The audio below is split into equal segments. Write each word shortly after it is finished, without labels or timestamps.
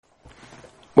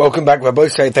Welcome back, Rabbi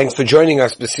Say. Thanks for joining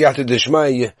us. B'siyata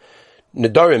d'shmai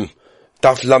Nedarim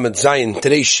Daf Lamed Zayin.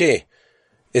 Today's share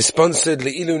is sponsored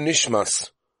Le'ilu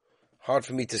Nishmas. Hard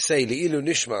for me to say. Le'ilu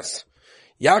Nishmas.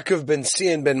 Yaakov ben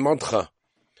Sion ben Modcha,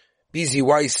 Bizi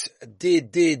Weiss,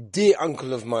 dear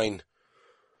uncle of mine,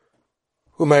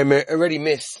 whom I already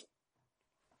miss.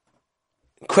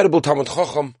 Incredible Talmud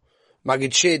Chacham,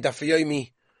 Magid Sheh, Daf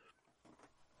Yomi.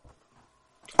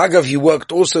 Agav, you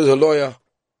worked also as a lawyer.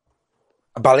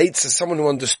 A Balaitz is someone who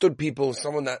understood people,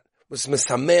 someone that was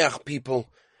mesameach people,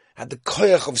 had the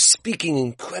koyach of speaking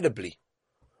incredibly.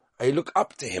 I look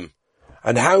up to him,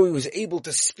 and how he was able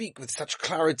to speak with such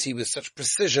clarity, with such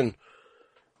precision,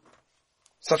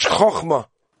 such chokhmah,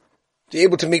 to be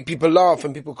able to make people laugh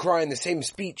and people cry in the same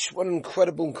speech. What an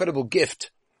incredible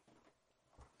gift.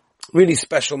 Really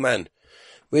special man.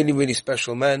 Really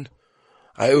special man.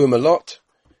 I owe him a lot.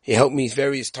 He helped me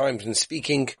various times in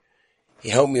speaking. He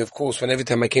helped me, of course, when every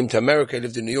time I came to America. I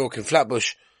lived in New York in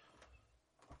Flatbush.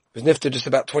 It was nifta just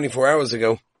about 24 hours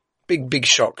ago. Big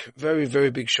shock. Very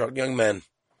big shock. Young man.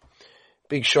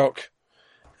 Big shock.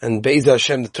 And Be'ezah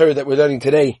Hashem, the Torah that we're learning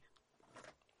today,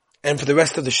 and for the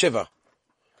rest of the Shiva,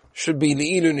 should be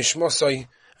Le'ilu Nishmasai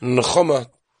and Nechoma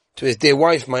to his dear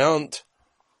wife, my aunt,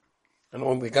 and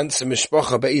all the ganze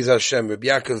Mishpacha, Be'ezah Hashem, Rabbi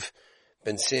Yaakov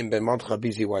ben Sim ben Modcha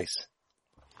Bizi Weiss.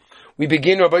 We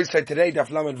begin Rabbi Say today, Daf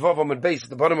Lamed Vav Amud Beis, at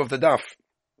the bottom of the Daf,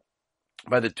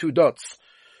 by the two dots,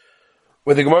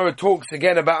 where the Gemara talks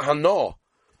again about Hana.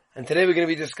 And today we're going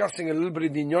to be discussing a little bit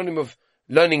of the inyonim of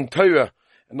learning Torah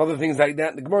and other things like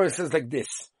that. The Gemara says like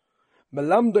this: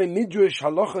 Melamdoi midrash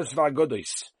halachos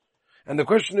v'agodos. And the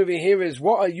question over here is,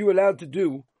 what are you allowed to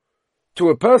do to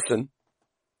a person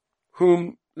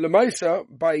whom lemaisa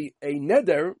by a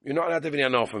neder you're not allowed to have any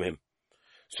hana from him?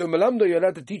 So melamdo, you're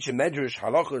allowed to teach a medrash,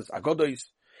 halachas,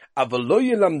 agodos, avalo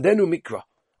yelamdenu mikra.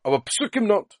 Our psukim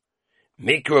not.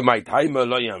 Mikra my timer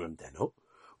lo yelamdenu.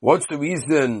 What's the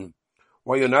reason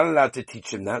why you're not allowed to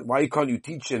teach him that? Why can't you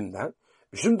teach him that?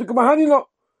 B'shum tekabahani lo.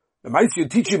 The mice you're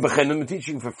teaching b'chenim, you're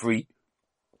teaching for free.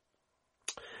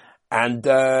 And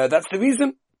that's the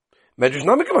reason. Medrash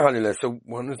not mikabahani lo. So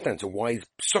one understands. So why is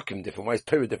psukim different? Why is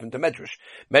Torah different to medrash?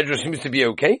 Medrash seems to be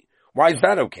okay. Why is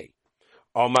that okay?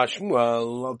 Amar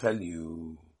Shmuel, I'll tell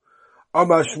you.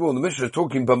 Amar Shmuel, the Mishnah is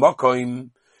talking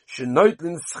b'makoim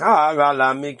shenoitlin schar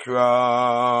ala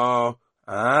mikra.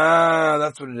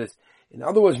 That's what it is. In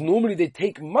other words, normally they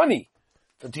take money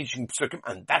for teaching psukim,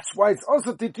 and that's why it's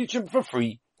also to teach them for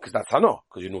free, because that's hana,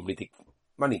 because you normally take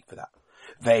money for that.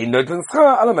 Ve'noitlin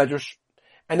schar ala medrash,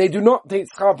 and they do not take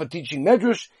schar for teaching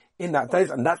medrash in that case,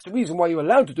 and that's the reason why you're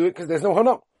allowed to do it, because there's no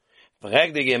hana.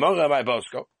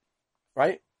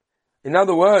 Right? In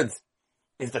other words,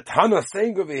 if the Tana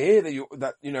saying over here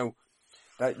that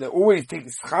they always take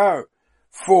schar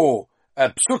for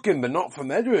psukim but not for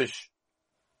medrash,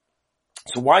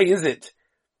 so why is it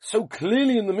so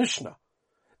clearly in the Mishnah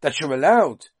that you're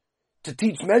allowed to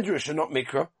teach medrash and not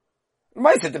mikra?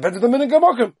 It depends on the minhag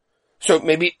hamakom. So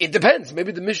maybe it depends.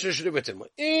 Maybe the Mishnah should have written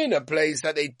in a place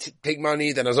that they take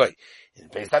money, then azoi. In a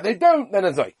place that they don't, then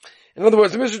azoi. In other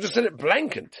words, the Mishnah just said it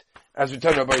blanket. As we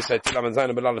turn Rabbi said to Laman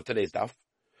Zayin Belal of today's daf.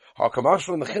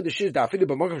 Hakamarshal and the Chiddush is daf.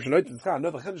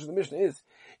 No, the Chiddush of the Mishnah is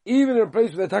even in a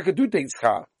place where the Taka do take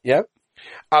schar. Yeah.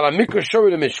 Ala mikra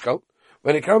shori the mishkal.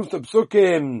 When it comes to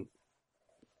psukim,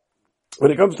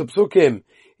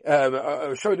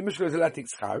 shori the mishkal is allowed to take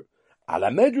schar.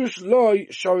 Ala medrash loy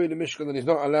shori the mishkal, and he's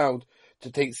not allowed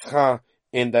to take schar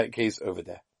in that case over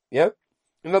there. Yeah.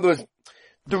 In other words,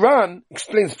 Duran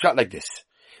explains the chat like this.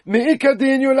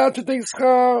 Me'ikadin, you're allowed to take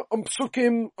schar on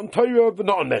psukim, on Torah, but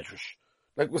not on medrash.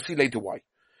 Like we'll see later why.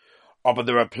 But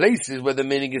there are places where the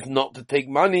meaning is not to take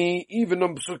money, even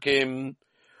on psukim.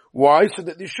 Why? So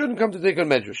that they shouldn't come to take on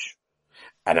medrash.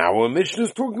 And our Mishnah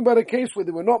is talking about a case where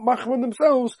they were not machman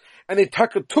themselves, and they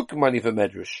took money for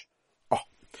medrash.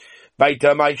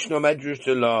 Baita maishno medrash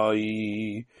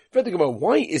delay.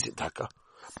 Why is it taka?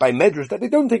 By medrash that they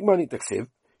don't take money. Taksiv.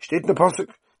 Steht in the pasuk.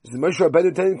 This is Moshe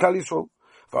Rabbeinu telling Klal Yisrael.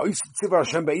 Steht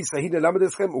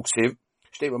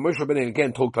when Moshe Rabbeinu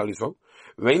again told Klal Yisrael,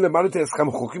 and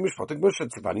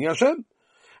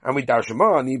we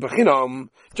darshemani bechinam,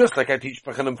 just like I teach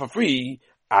bechinam for free,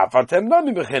 avatem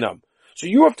nami bechinam. So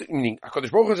you have to, meaning,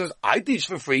 HaKadosh Baruch Hu says, I teach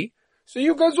for free, so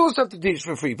you guys also have to teach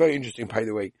for free. Very interesting, by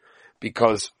the way,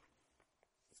 because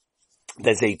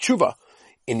there's a tshuva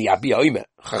in the Abi Omer,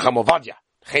 Chacham Ovadia,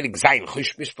 Chelik Zayin,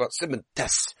 Chush Mishpat Siman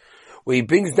Tes, where he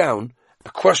brings down a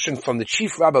question from the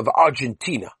chief rabbi of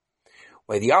Argentina,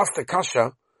 where he asked the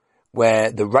kasha,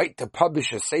 where the right to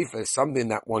publish a sefer is something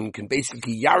that one can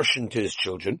basically yarshin to his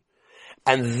children,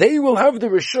 and they will have the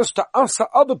rishus to asa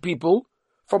other people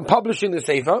from publishing the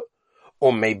Sefer,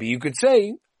 or maybe you could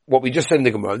say what we just said in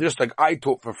the Gemara, just like I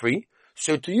taught for free,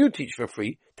 so do you teach for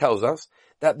free, tells us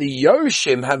that the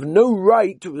Yoshim have no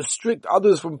right to restrict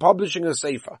others from publishing a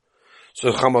Sefer.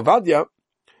 So Chamavadia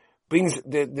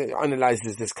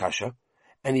analyzes this kasha,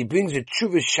 and he brings a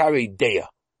Tshuva Shari Deya.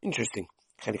 Interesting.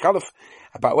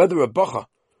 About whether a Bacha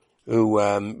who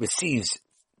receives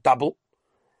double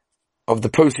of the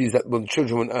proceeds that the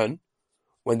children will earn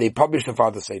when they publish the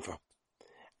father's Sefer.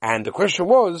 And the question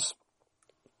was,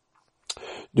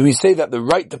 do we say that the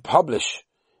right to publish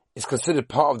is considered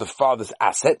part of the father's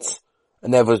assets,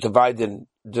 and therefore is divided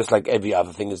just like every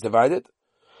other thing is divided?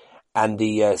 And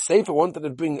the Sefer wanted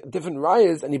to bring different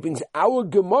rayas, and he brings our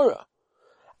Gemara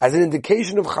as an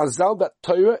indication of Chazal that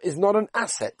Torah is not an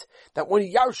asset, that one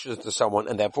yarshes to someone,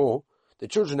 and therefore the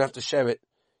children have to share it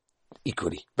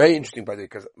equally. Very interesting, by the way,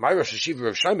 because my Rosh Hashiva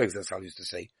of Shaimek Zatzal used to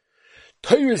say,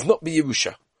 Torah is not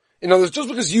B'Yerusha. In other words, just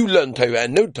because you learn Torah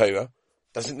and know Torah,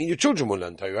 doesn't mean your children will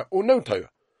learn Torah or know Torah.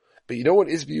 But you know what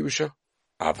is B'Yerusha?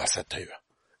 Avasat Torah.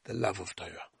 The love of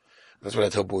Torah. That's what I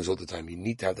tell boys all the time. You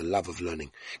need to have the love of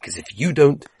learning. Because if you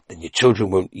don't, then your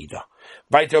children won't either.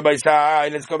 Weiter by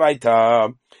side, let's go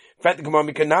weiter.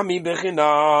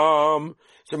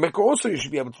 So also you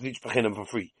should be able to teach Bechinam for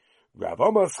free.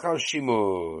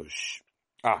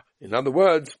 In other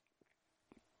words,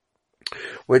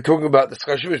 we're talking about the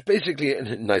Schar Shimush, basically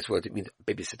a nice word, it means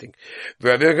babysitting.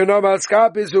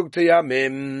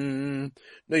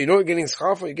 No, you're not getting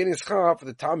schar for, you're getting schar for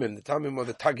the tamim or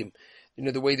the tagim. You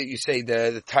know, the way that you say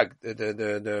the tag,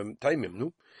 the taimim,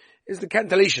 no? Is the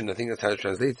cantillation, I think that's how it's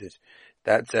translated.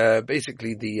 That's,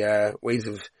 basically the, ways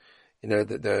of, you know,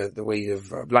 the way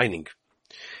of lining.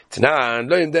 Tanan,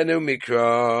 lo yimdenu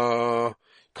mikra.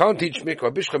 Can't teach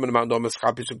mikra. Bishlam and amount of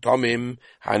maschapisuk tomim.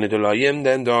 Hanedolayim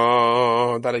then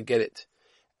that I get it.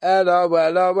 Ela,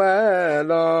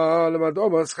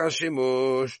 lemadomas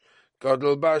chashimush.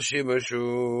 Gadol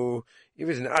bashimushu. If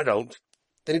he's an adult,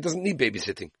 then he doesn't need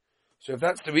babysitting. So if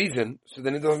that's the reason, so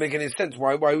then it doesn't make any sense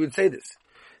why we would say this.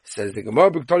 Says the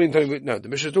Gemara, no, the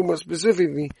Mishnah is talking about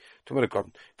specifically to the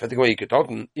cotton. If I think you get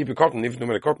cotton, if you cotton, if you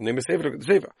know cotton, they must save it,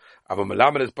 save it. Ava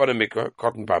malamed is bottom mikra,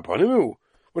 cotton by bonim.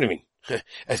 What do you mean?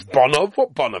 As bonov?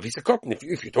 What bonov? He's a cotton. If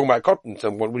you're talking about cotton, so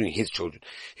what do you mean his children?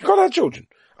 He can't have children.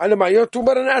 And you're talking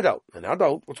about an adult. An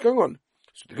adult? What's going on?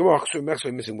 So the Gemara, so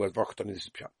missing word, vachton is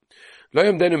pshat.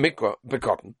 Loyam denu mikra, be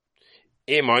cotton.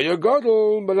 Ema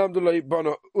yogadol, malamd loy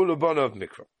bono, ula bonov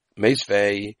mikra.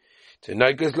 Meisvei. Kids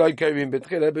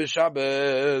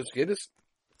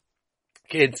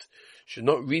should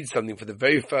not read something for the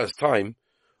very first time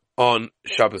on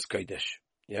Shabbos Kodesh.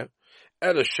 Yeah?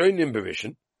 Ela shonim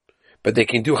berishin, but they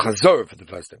can do chazor for the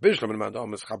first time. Bishlam and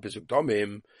Mandamas Chapisuk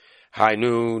Tomim,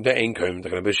 Hainu, the Enkom, the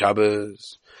Rabbi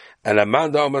Shabbos, and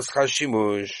Mandamas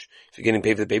Chashimush. If you're getting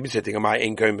paid for the babysitting, am I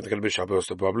Enkom, but the Rabbi Shabbos,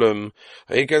 the problem.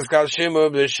 Hikas Kashimu,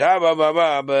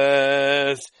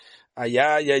 B'Shabbos. If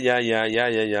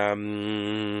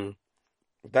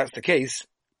that's the case,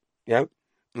 yeah,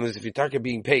 unless if you're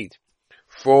being paid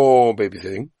for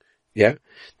babysitting, yeah,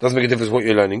 doesn't make a difference what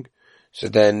you're learning, so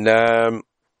then, there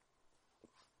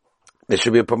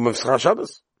should be a problem of Schar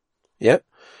Shabbos, yeah?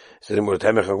 So then what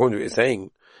you're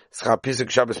saying, Schar Pisuk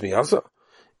Shabbos miyasa,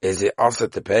 is it also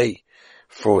to pay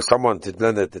for someone to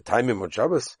learn at the time on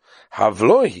Shabbos?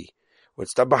 Havlohi,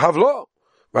 what's that about Havlo?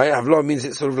 Right, Havla means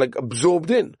it's sort of like absorbed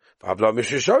in. Havla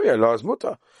Mishashariya, Allah's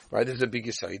mutter. Right, this is the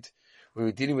biggest side. When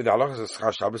we're dealing with the halachas of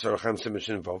Schar Shabbos or Achem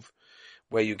Simishin involved,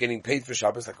 where you're getting paid for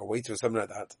Shabbos, like a waiter or something like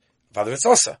that. Father, it's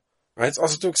also. Right, it's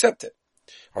also to accept it.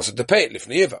 Also to pay it,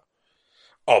 Lifnei Yiva.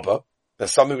 Oba,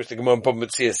 there's something which the Gemara in Bava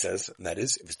says, and that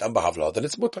is, if it's done by Havla, then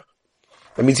it's mutter.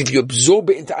 That means if you absorb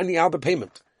it into any other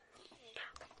payment.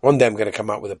 One day I'm going to come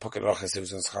out with a pocket halachas on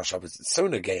Schar Shabbos. It's so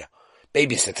negeya.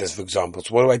 Babysitters, for example.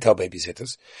 So what do I tell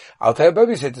babysitters? I'll tell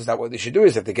babysitters that what they should do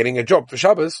is, if they're getting a job for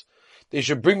Shabbos, they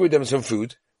should bring with them some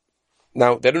food.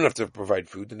 Now, they don't have to provide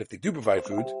food, and if they do provide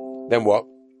food, then what?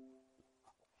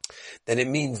 Then it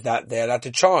means that they're allowed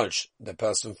to charge the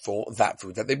person for that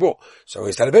food that they brought. So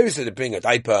instead of babysitter, bring a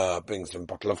diaper, bring some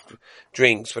bottle of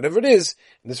drinks, whatever it is,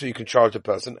 and this way you can charge the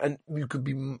person, and you could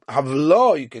have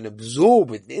law, you can absorb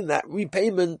within that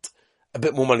repayment a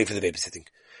bit more money for the babysitting.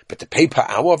 But to pay per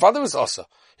hour of others also,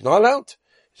 you're not allowed.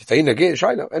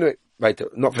 Anyway, right,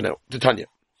 not for now. To Tanya.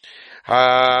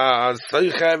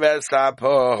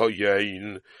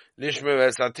 This is what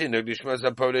we're talking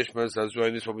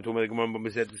about the Gemara, but we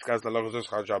said discuss the halachos of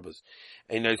Schar Shabbos.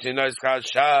 And I say no Schar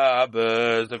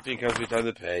Shabbos. The Ficha has returned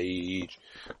the page.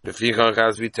 The Ficha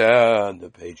has returned the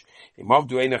page.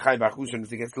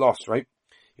 If it gets lost, right?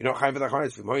 You're not chayv the chayv.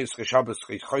 If it's Shabbos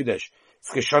Chodesh,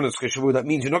 That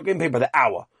means you're not getting paid by the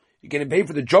hour. You're getting paid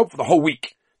for the job for the whole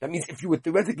week. That means if you would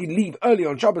theoretically leave early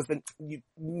on Shabbos, then you're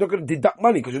not going to deduct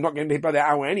money because you're not getting paid by the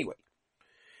hour anyway.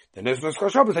 Then there's no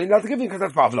Shabbos, and you're allowed to give it because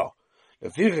that's Pavla.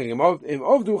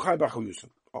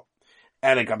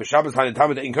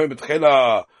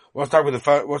 What's talking with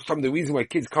what's some of the reason why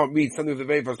kids can't read something of the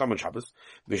very first time on Shabbos?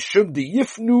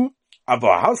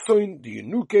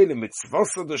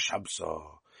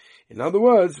 In other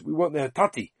words, we want the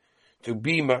Hatati to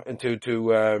be and to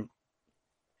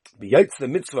be yaitz the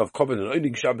mitzvah of Koven and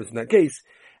Oinig Shabbos in that case,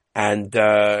 and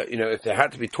if they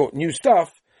had to be taught new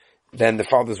stuff, then the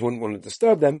fathers wouldn't want to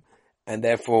disturb them, and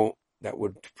therefore that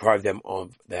would deprive them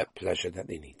of their pleasure that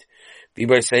they need.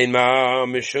 What's the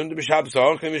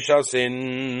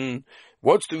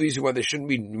reason why they shouldn't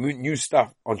read new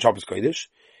stuff on Shabbos Kodesh?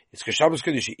 It's because Shabbos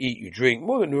Kodesh you eat, you drink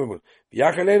more than normal.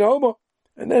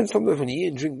 And then sometimes when you eat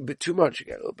and drink a bit too much, you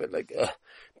get a little bit like, a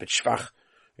bit schwach.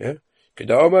 Yeah?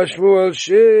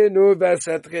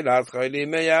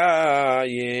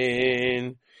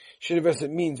 Shinoveset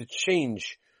means a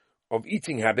change of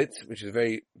eating habits, which is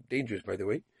very dangerous, by the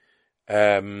way.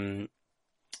 So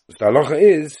the halacha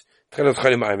is,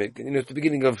 it's the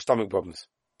beginning of stomach problems.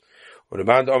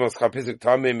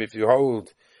 If you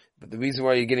hold, but the reason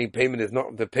why you're getting payment is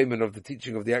not the payment of the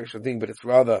teaching of the actual thing, but it's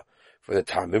rather for the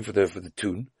tamim, for the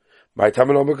tune. My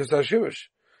tamim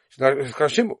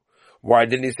why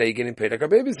didn't he say you're getting paid like a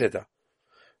babysitter?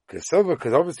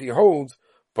 Because obviously he holds,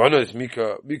 Bonos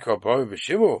Mika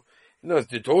Bishimo.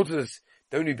 The daughters,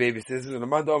 the only babysitters, and the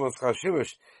man Omer Schar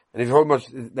Shimush. And if you hold much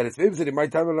that it's babysitting, my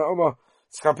time Omer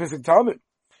Schar Pisuk Tamim.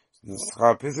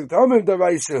 Schar Pisuk Tamim, the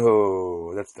Raisa.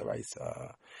 That's the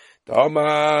Raisa.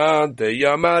 The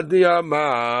Yama,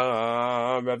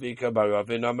 Ravika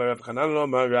Baravin, Omer Rav Chanan,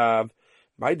 Omer Rav.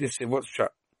 My this say what's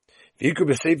trap? If you could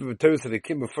be saved with Torah to the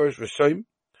Kim first Rishayim,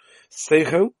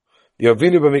 Seichel,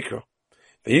 Yavinu B'Mikra.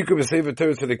 If you could be saved with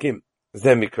Torah to the Kim,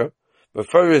 Zeh Mikra,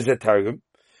 before is the Targum,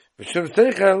 B'Shem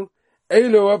Seichel,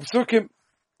 Elo Absukim,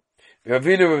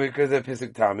 Yavinu B'Mikra Zeh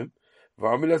Pisuk Tamim,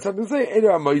 V'Amil Asab say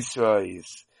Elo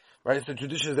Amoisrais. Right, it's the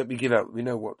traditions that we give out. We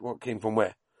know what came from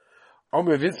where.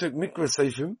 Omer Vinsuk Mikra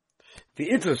Seifim, the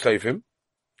Itzel Seifim,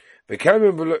 the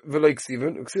Karim V'Loik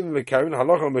Sivan, Uksivim L'Karim,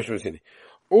 Halach Al Moshe Messini.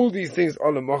 All these things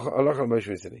are Halach Al Moshe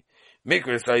Messini.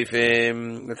 Mikra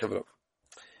Seifim, let's have a look.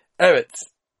 Eretz.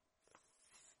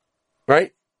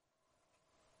 Right?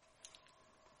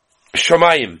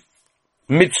 Shomayim.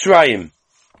 Mitzrayim.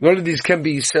 A lot of these can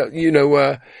be,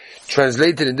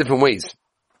 translated in different ways.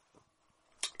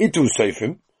 Itu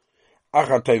Seifim.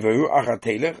 Achat Teveru, Achat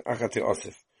Telech, Achat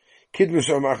Teosif. Kid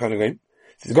V'Shom Achat Nagim.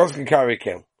 It's Goskin Kari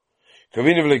Kel.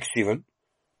 Kavina V'Lik Sivan.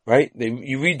 Right?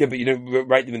 You read them, but you don't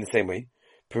write them in the same way.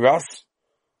 Piras.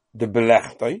 The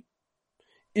Belechtai.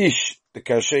 Ish. The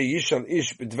Kashay Yishal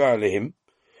Ish B'Dvar Lehim.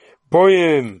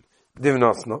 Boyim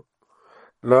Divnasna.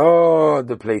 La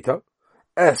the Plata.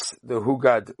 Es the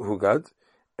Hugad.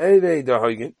 Ele the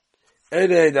Hagen.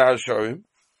 Ele the Hasharim.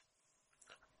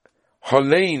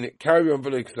 Halein carry on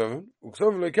V'Leiksoven.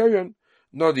 Uksoven carry on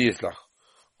Nodi Yislach.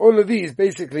 All of these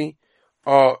basically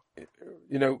are,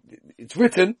 it's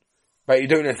written, but you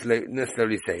don't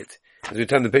necessarily say it. As we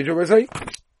turn the page over, I say,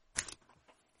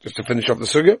 just to finish off the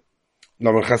sugya.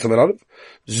 Laman Chasam Aleph.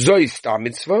 Zois ta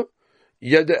mitzvah.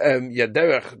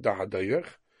 Yaderech da hadoyech.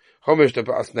 Chomesh da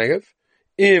ba'as negev.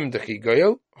 Im dechi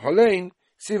goyel. Halein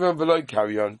sivan v'loy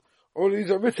carry on. All of these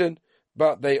are written,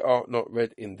 but they are not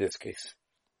read in this case.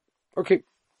 Okay.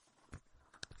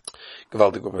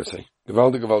 Gewaldig, what I say.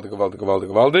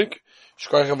 Gewaldig.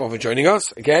 Shkoychem for joining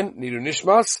us. Again, Nidu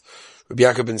Nishmas. Rabbi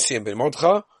Yaakov ben Siyam ben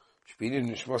Mordcha. Shpilin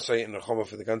Nishmasay and Nechama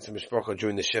for the ganze Mishpacha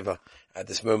during the Shiva at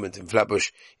this moment in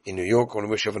Flatbush in New York. I want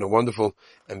to wish everyone a wonderful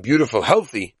and beautiful,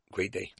 healthy, great day.